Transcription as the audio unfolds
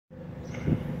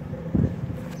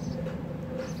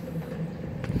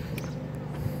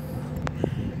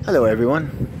Hello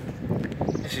everyone,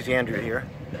 this is Andrew here,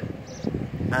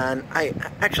 and I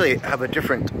actually have a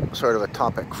different sort of a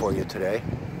topic for you today.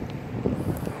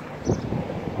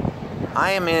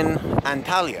 I am in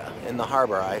Antalya, in the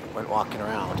harbor. I went walking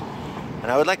around,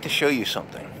 and I would like to show you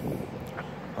something.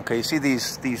 Okay, you see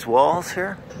these walls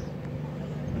here?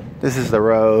 This is the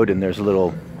road, and there's a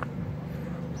little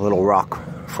rock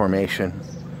formation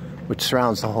which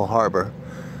surrounds the whole harbor.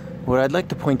 What I'd like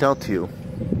to point out to you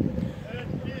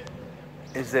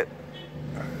is that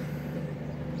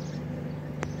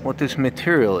what this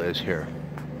material is here.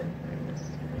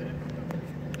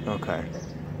 Okay.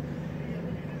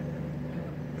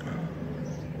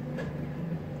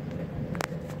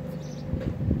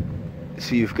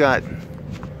 So you've got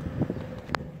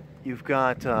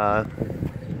the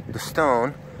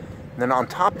stone, and then on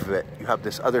top of it you have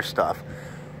this other stuff.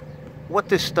 What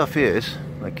this stuff is,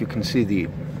 like you can see the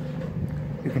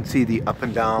up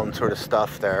and down sort of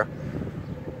stuff there.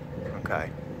 Okay.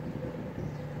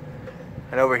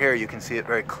 And over here you can see it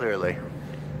very clearly.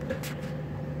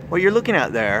 What you're looking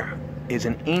at there is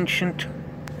an ancient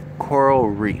coral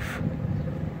reef.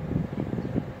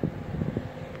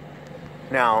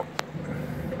 Now,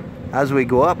 as we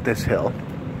go up this hill,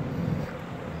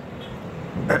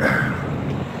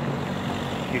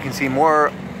 you can see more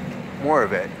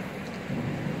of it.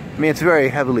 I mean, it's very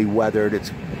heavily weathered.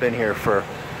 It's been here for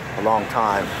a long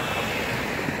time.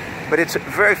 But it's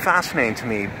very fascinating to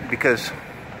me because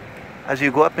as you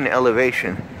go up in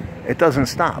elevation, it doesn't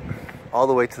stop all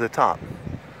the way to the top.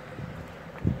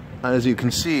 And as you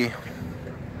can see,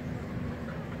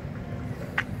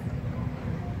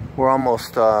 we're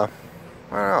almost, I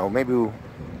don't know, maybe, well,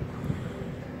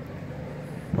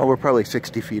 we're probably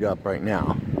 60 feet up right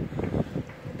now.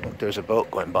 Look, there's a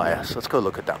boat going by us. Let's go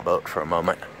look at that boat for a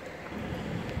moment.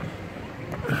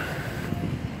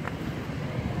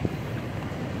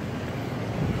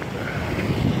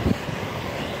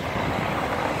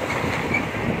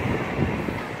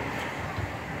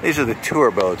 These are the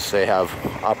tour boats they have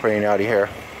operating out of here.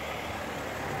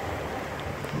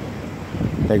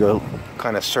 They go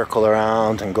kind of circle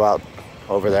around and go out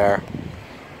over there.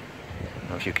 I don't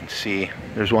know if you can see.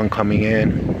 There's one coming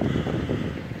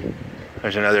in.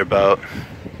 There's another boat.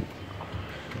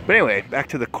 But anyway, back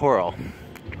to the coral.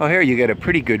 Oh, here you get a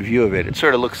pretty good view of it. It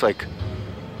sort of looks like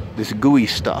this gooey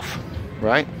stuff,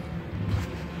 right?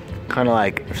 Kind of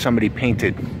like if somebody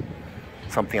painted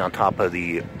something on top of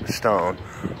the stone.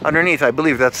 Underneath, I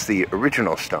believe that's the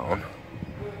original stone.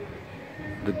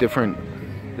 The different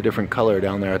color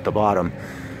down there at the bottom.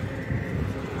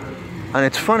 And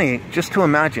it's funny just to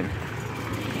imagine.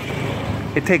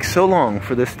 It takes so long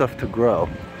for this stuff to grow.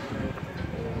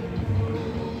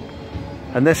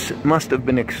 And this must have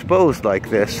been exposed like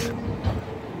this.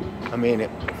 I mean, it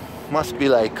must be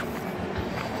like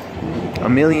a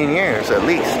million years at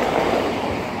least.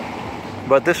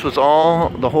 But this was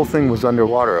the whole thing was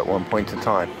underwater at one point in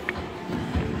time.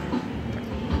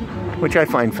 Which I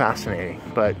find fascinating,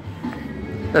 but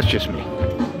that's just me.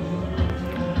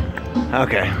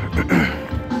 Okay.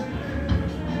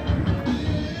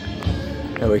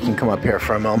 Now we can come up here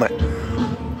for a moment.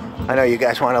 I know you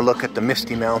guys want to look at the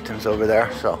misty mountains over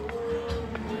there, so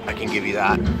I can give you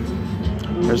that.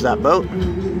 There's that boat.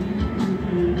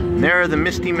 And there are the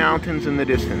misty mountains in the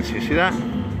distance. You see that?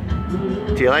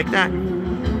 Do you like that?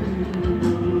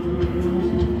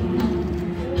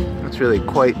 That's really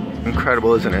quite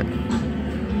incredible, isn't it?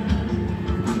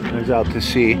 There's out to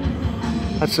sea.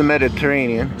 That's the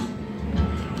Mediterranean.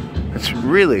 It's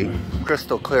really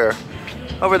crystal clear.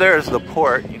 Over there is the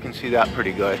port. You can see that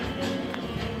pretty good.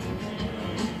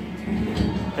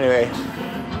 Anyway,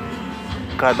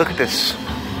 God, look at this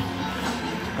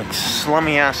like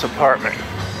slummy ass apartment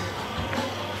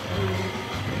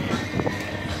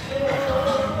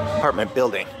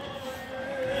building.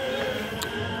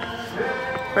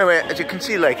 Anyway, as you can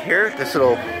see, like here, this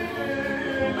little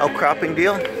outcropping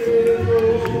deal.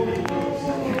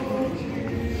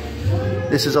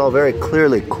 This is all very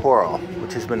clearly coral,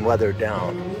 which has been weathered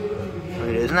down. I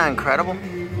mean, isn't that incredible? I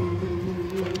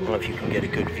don't know if you can get a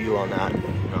good view on that or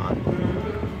not.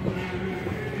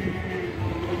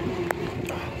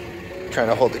 Trying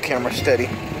to hold the camera steady.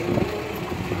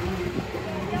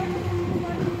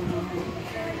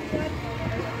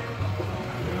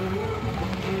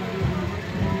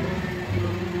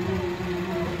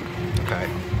 Okay.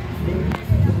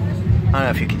 I don't know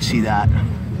if you can see that.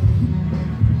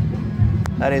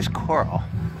 That is coral.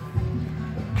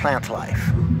 Plant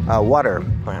life. Water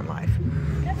plant life.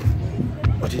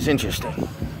 Which is interesting.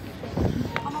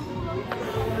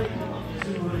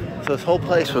 So this whole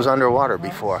place was underwater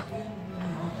before.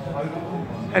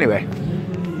 Anyway,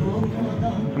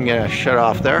 I'm gonna shut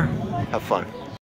off there. Have fun.